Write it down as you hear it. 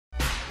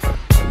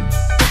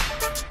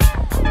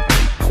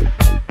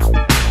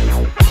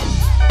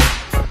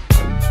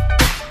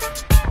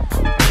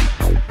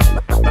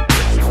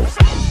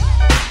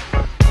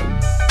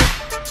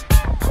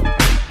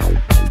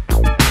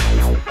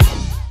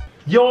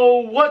Yo,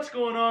 what's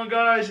going on,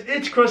 guys?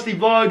 It's Krusty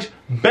Vlogs,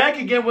 back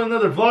again with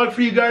another vlog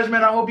for you guys,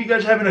 man. I hope you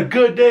guys are having a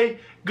good day,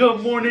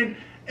 good morning,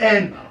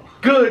 and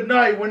good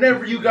night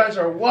whenever you guys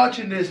are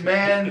watching this,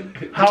 man.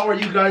 How are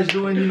you guys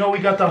doing? You know we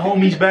got the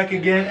homies back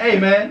again. Hey,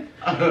 man,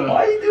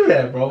 why you do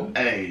that, bro?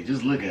 Hey,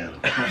 just look at him.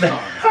 I'm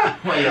sorry.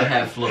 Why y'all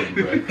half floating,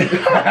 bro?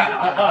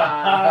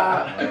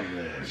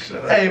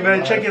 Hey,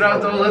 man, check it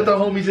out, though. Let the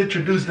homies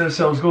introduce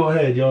themselves. Go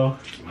ahead, y'all.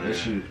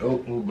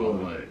 Oh, we'll go.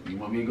 What? You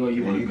want me to go?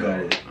 You want to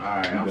go?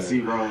 Alright, I'm C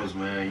Rose,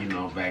 man. You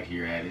know, back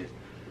here at it.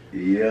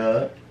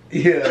 Yeah.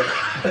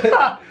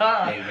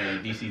 Hey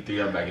man,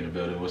 DC3, I'm back in the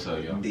building. What's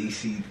up, y'all?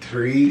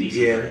 DC3.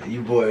 Yeah,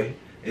 you boy.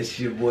 It's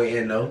your boy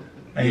Eno.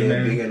 Hey, yeah,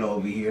 man. Big Eno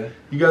over here.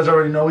 You guys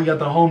already know we got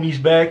the homies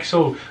back,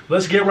 so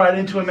let's get right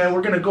into it, man.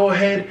 We're gonna go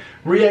ahead,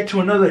 react to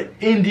another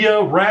India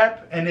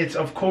rap, and it's,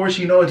 of course,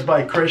 you know, it's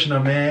by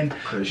Krishna, man.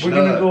 We're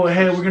gonna go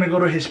ahead, we're gonna go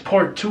to his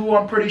part 2,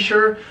 I'm pretty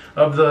sure,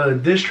 of the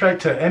diss track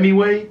to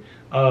Emiway.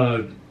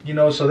 You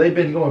know, so they've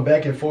been going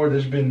back and forth.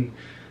 There's been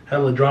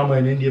hella drama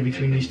in India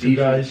between these two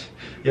guys.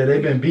 Yeah,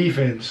 they've been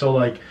beefing. So,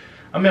 like,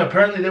 I mean,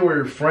 apparently they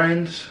were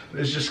friends.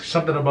 It's just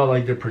something about,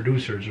 like, their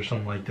producers or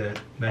something like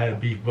that had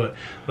beef. But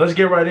let's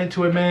get right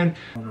into it, man.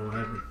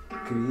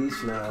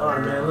 Krishna. All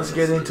right, man, let's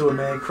get into it,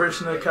 man.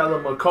 Krishna,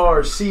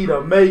 Kalamakar,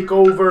 Seedha,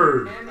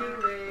 Makeover.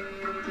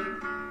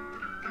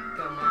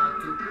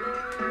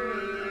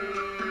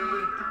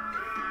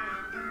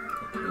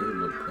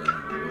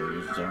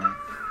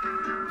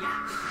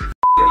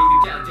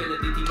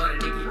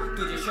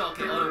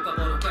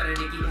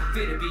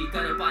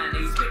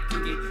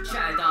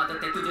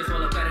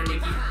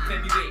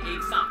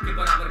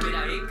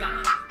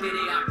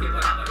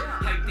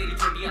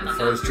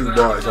 First 2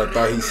 bars, I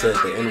thought he said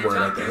the N-word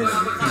at the end of it.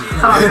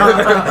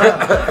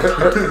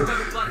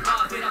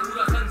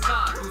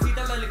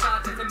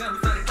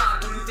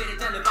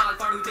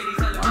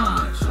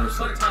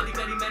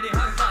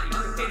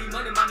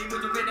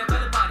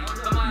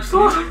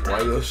 Why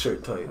your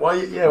shirt tight? Why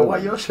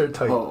your shirt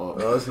tight?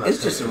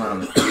 It's just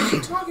around. What are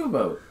you talking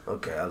about?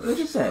 Okay, I'll Look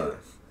at that.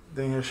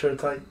 Think your shirt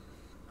tight?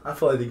 I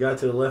feel like the guy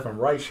to the left and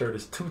right shirt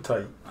is too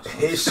tight.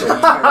 His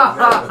shirt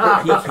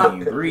tight. He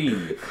can't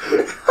breathe.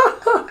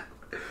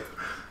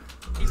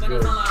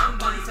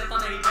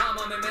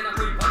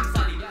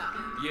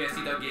 ये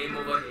सीधा game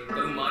over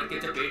करूं मार के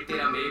चपेट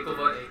तेरा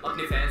makeover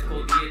अपने fans को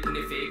दिए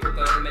तूने फेक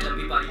होकर मैं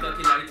लंबी पारी का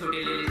खिलाड़ी छोटे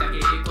ले ले जाके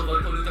एक ओवर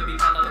खोलूं जब भी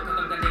खाता तो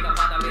खत्म करने का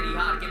वादा मेरी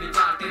हार के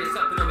विचार तेरे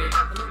सपनों में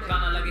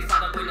गाना लगे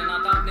सादा कोई ना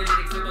नाता अपने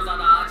लिरिक्स में तो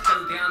ज्यादा आजकल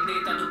ध्यान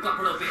देता तू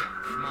कपड़ों पे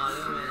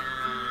मालूम है ना.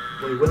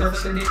 Wait, what did I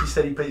say? He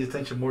said he pays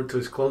attention more to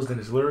his clothes than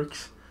his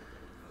lyrics.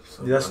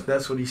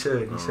 That's what he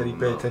said. He said he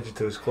paid attention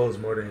to his clothes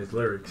more than his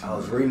lyrics. I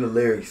was reading the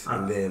lyrics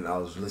and then I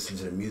was listening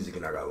to the music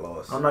and I got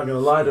lost. I'm not gonna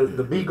lie,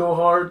 the beat go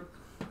hard.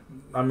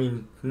 I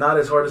mean, not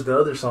as hard as the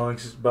other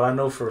songs, but I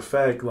know for a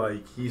fact,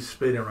 like, he's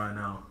spitting right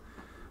now.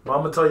 But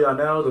I'm gonna tell y'all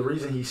now, the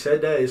reason he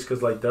said that is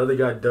because, like, the other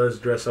guy does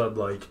dress up,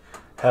 like,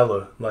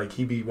 hella. Like,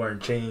 he be wearing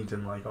chains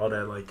and, like, all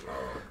that, like,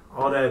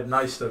 all that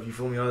nice stuff, you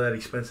feel me? All that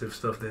expensive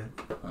stuff that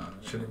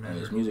shouldn't matter.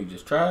 His music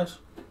just trash?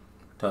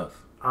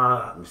 Tough.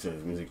 You said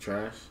his music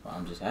trash?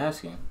 I'm just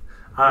asking.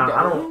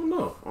 I don't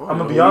know. I'm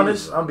gonna be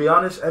honest.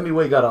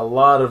 Emiway got a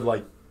lot of,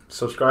 like,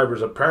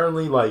 subscribers.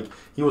 Apparently, like,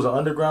 he was an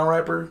underground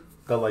rapper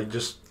that, like,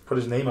 just put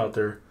his name out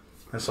there,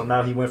 and so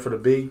now he went for the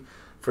big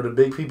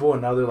people,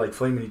 and now they're like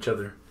flaming each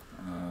other,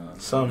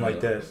 something like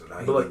that.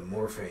 Now but like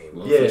more fame.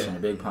 Yeah, fish in a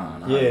big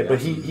pond. Yeah, but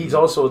he's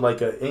also like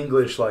an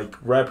English like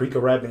rapper. He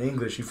can rap in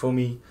English. You feel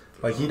me?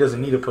 Like he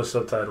doesn't need to put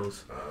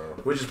subtitles,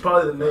 which is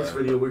probably the next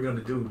video we're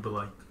gonna do. But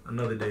like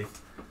another day.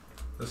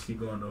 Let's keep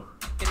going though.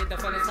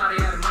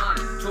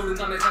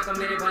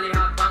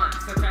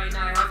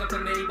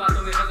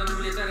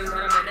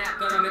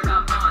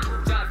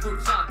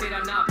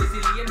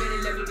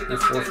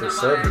 It's 4 for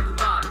 7.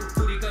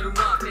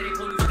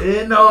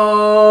 No.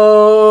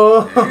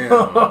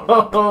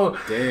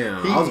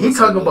 Damn. He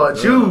talking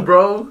about you,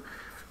 bro.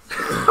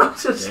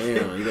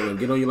 Damn, you gonna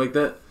get on you like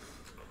that?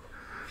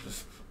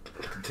 Just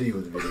continue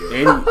with the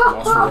video. And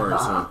lots of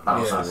words, huh?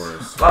 Lots of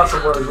words. Lots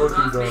of words. We'll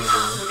keep going,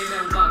 bro.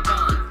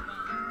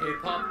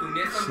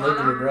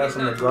 Smoking the grass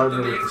on the garden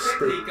with the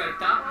stick.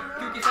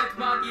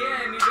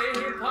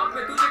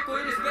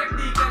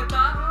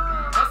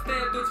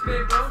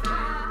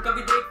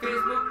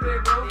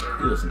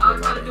 You listen to a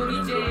lot of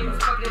Eminem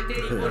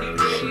growing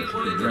up.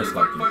 You dress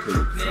like you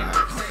pretty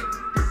fly.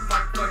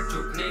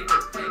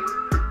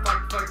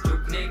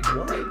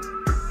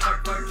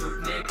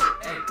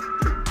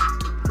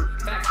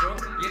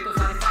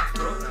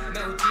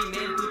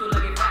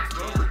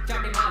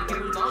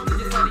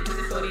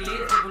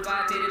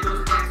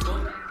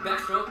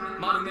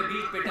 मालूम है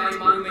beat पे time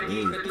मालूम है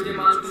गीत में तुझे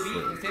मालूम तू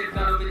बीट है सिर्फ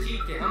गालों में चीख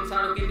के हम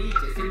सारों के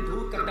नीचे सिंधु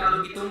कर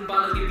डालोगी तुम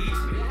बालों के बीच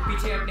में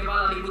पीछे हटने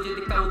वाला नहीं मुझे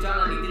दिखता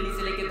उजाला नहीं दिल्ली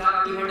से लेके धारा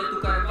की हंड तू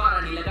कर पारा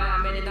नहीं लगाया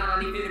मैंने नारा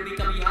नहीं फिर भी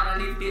कभी हारा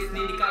नहीं टेस्ट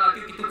नहीं निकाला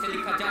क्योंकि तुझसे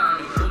लिखा जाना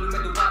नहीं बोलूं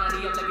मैं दोबारा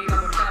नहीं अब लगेगा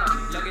बंटारा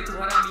लगे तू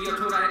हरामी और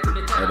छोड़ा है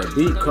तूने चारा The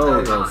beat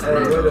cold though.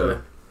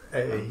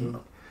 Hey,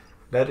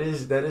 that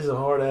is a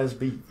hard ass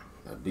beat.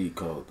 That beat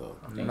cold though.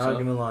 I'm not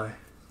gonna lie.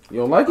 You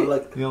don't like it?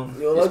 You don't It's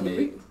like the mid.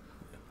 beat?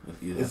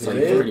 It's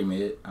mid? pretty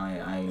mid.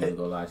 I ain't even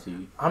gonna lie to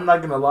you. I'm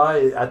not gonna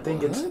lie. I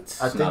think What?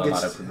 it's. I It's think not a lot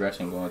of it's.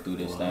 progression going through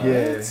this thing.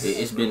 Yeah.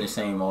 It's been the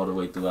same all the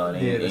way throughout.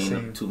 Yeah, the Ain't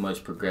same. too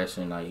much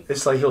progression. Like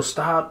It's like he'll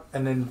stop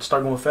and then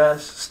start going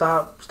fast.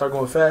 Stop, start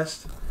going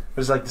fast.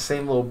 But it's like the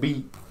same little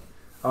beat.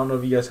 I don't know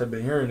if you guys have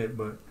been hearing it,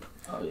 but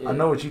oh, yeah. I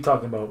know what you're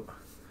talking about.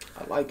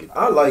 I like it.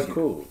 I like it.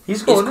 Cool. He's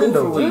It's going cool in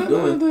for what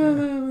though. you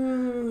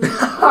doing.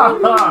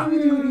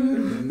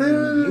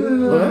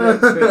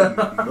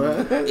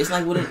 It's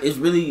like what it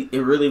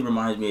really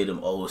reminds me of them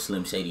old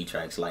Slim Shady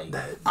tracks. Like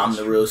I'm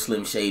the real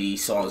Slim Shady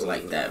songs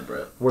like that,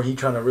 bro. Where he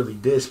trying to really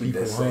diss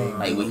people, huh?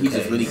 Like when he's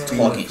just really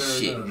talking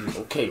shit.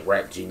 Okay,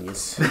 rap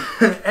genius.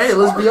 Hey,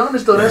 let's be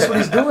honest though. That's what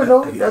he's doing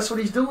though. That's what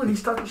he's doing.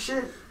 He's talking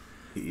shit.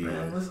 Yeah.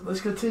 Man, let's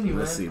continue,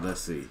 Let's man.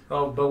 Let's see.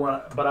 Oh,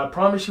 but I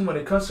promise you, when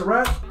it comes to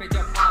rap, it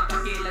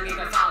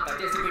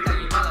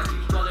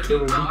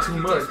will be too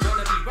much.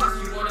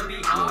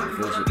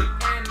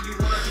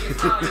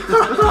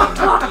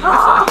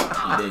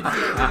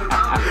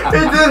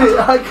 It did it.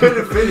 I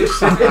couldn't finish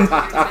it.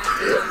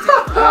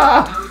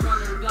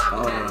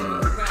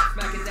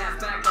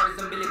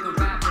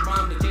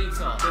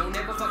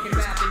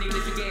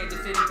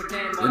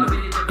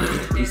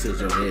 He said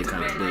your head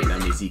kind of big.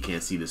 That means he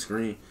can't see the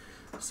screen.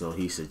 So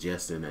he's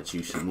suggesting that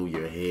you should move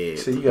your head.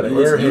 So you got an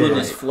You and airhead.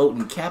 this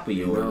floating cap of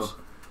yours.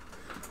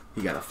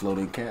 He got a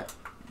floating cap.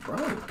 Bro.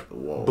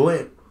 Whoa.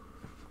 Blimp.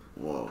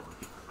 Whoa.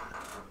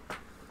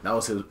 That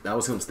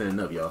was him standing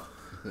up, y'all.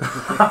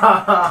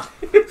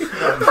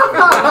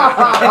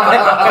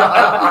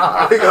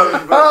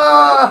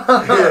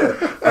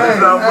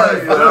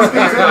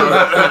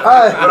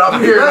 But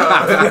I'm here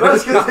now.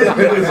 Let's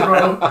continue this,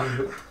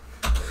 bro.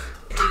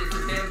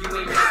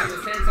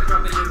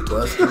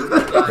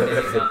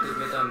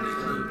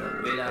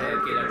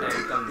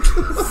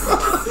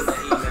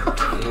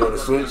 You want to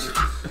switch?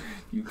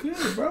 You could,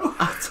 bro.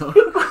 I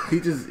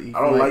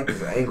don't like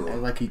this angle.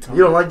 Like he told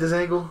You don't like this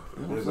angle?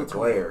 There's a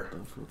glare.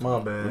 My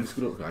bad.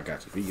 I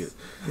got you. Be good.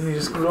 You need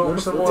to scoot over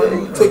some Damn, more.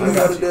 you take me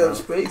out of damn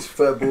space,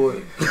 fat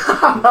boy.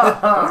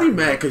 Don't be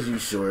mad because you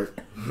short.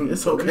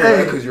 It's okay.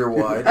 Yeah, because you're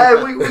wide. Hey,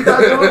 we not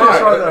doing this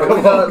right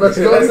now. Let's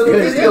go to the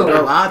video.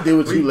 Bro, I'll deal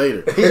with you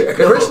later.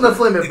 Krishna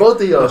Fleming, both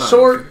of y'all,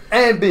 short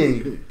and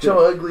big. Show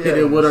ugly ass. And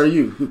then what are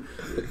you?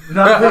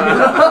 Not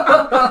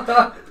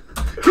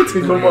big.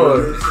 Come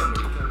on.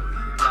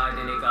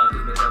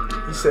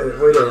 He said,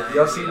 wait up,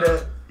 y'all see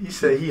that? He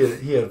said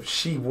he a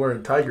sheep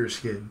wearing tiger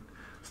skin.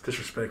 It's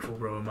disrespectful,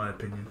 bro, in my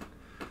opinion.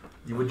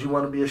 Would you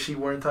want to be a sheep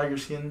wearing tiger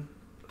skin?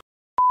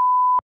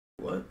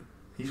 What?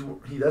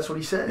 That's what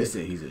he said. He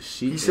said he's a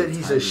sheep. He said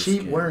he's a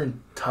sheep skin.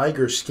 wearing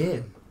tiger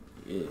skin.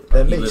 Yeah.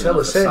 That He makes living hella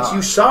off a sense. sock.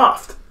 You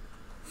soft.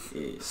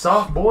 Yeah.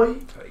 Soft boy.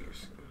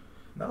 Tigers.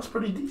 That was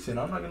pretty decent,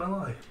 I'm not gonna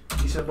lie.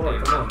 Decent boy,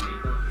 come on.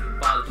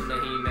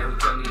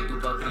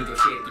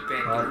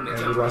 Alright,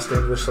 and we lost the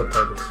English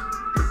subtitles.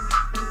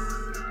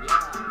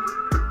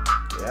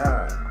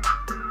 Yeah.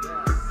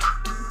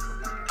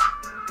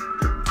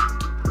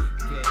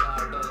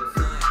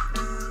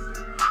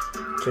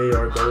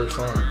 KR dollar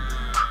sign.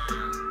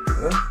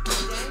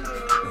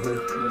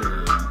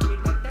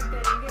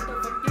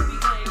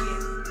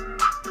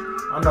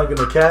 I'm not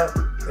gonna cap.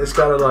 It's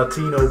got a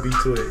Latino beat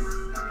to it.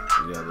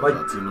 Yeah, Like-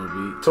 Latino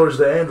beat. Towards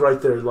the end, right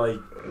there, like.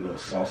 A little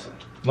salsa.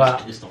 Wow.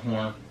 It's the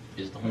horn.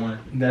 It's the horn.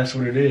 That's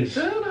what it is.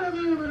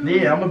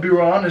 Yeah, I'm gonna be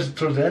real honest.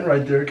 Towards the end,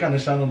 right there, it kind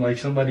of sounded like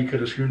somebody could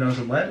have screamed out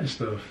some Latin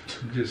stuff.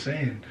 I'm just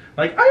saying,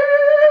 like,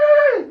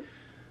 ay!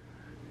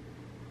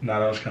 Nah,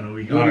 that was kind of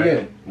weak. Do it Alright.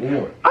 again. One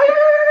more.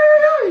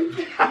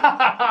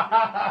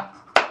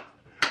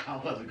 I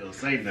wasn't gonna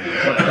say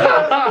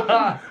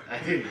that.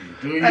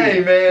 Hey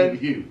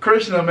man,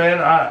 Krishna man,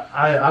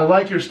 I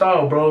like your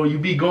style, bro. You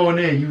be going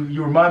in.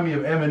 You remind me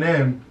of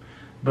Eminem,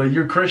 but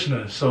you're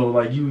Krishna, so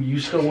like you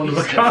still one of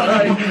a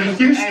kind.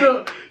 You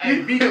still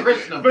be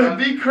Krishna, but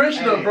be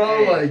Krishna,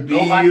 bro. Like be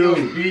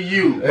you, be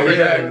you.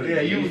 Exactly.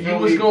 Yeah, you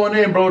was going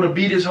in, bro. The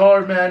beat is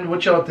hard, man.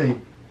 What y'all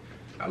think?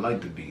 I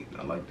like the beat.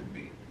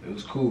 It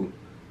was cool.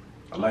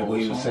 I like what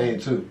he was saying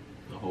too.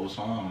 The whole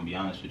song, I'm gonna be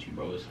honest with you,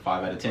 bro. It's a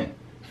 5 out of 10.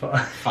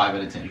 5 5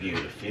 out of 10. You gave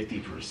it a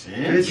 50%.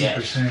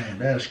 50%.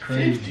 That's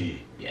crazy.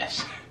 50.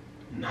 Yes.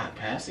 Not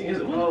passing, is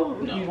it? Well,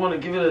 No. you want to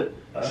give it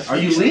a. Are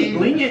 16? you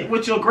lenient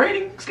with your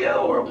grading scale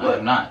or what?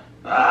 I'm not.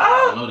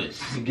 Ah! I know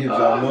this. He gives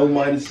y'all no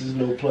minuses,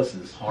 no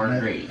pluses. Hard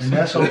grades. And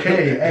that's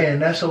okay. Hey,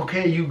 and that's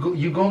okay. You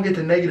gonna get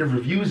the negative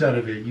reviews out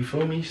of it. You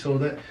feel me? So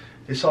that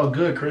it's all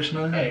good,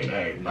 Krishna.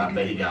 Hey, I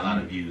bet he got a lot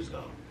of views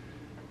though.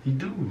 He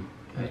do.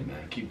 Hey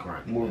man, keep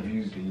crying. More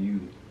views than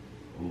you.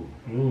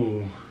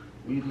 Ooh.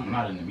 I'm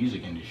not in the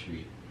music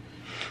industry.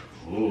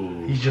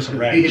 Ooh. He's just a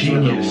rap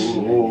genius.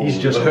 He's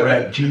just a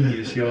rap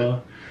genius,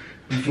 y'all.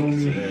 You feel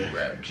me?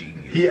 Rap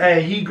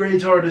genius. He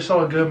grades hard. It's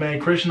all good, man.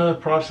 Krishna,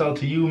 props out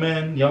to you,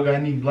 man. Y'all got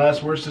any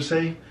last words to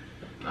say?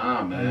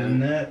 Nah, man. Other than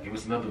that, Give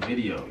us another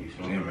video. You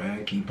feel Yeah, me?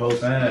 man. Keep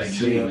posting. Thanks.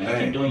 See ya, Man, keep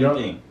man. doing your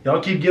Y'all, thing.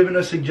 y'all keep giving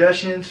us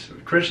suggestions.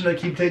 Krishna,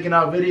 keep taking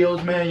out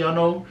videos, man. Y'all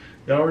know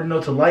Y'all already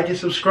know to like and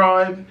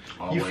subscribe.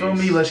 Always. You feel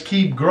me? Let's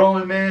keep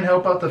growing, man.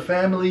 Help out the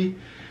family.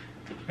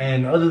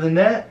 And other than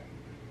that,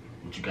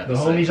 what you got the to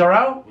say? homies are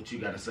out. What you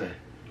got to say?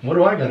 What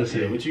do I gotta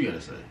say? Yeah, what you got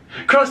to say?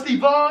 Krusty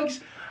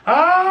Boggs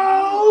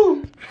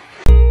out!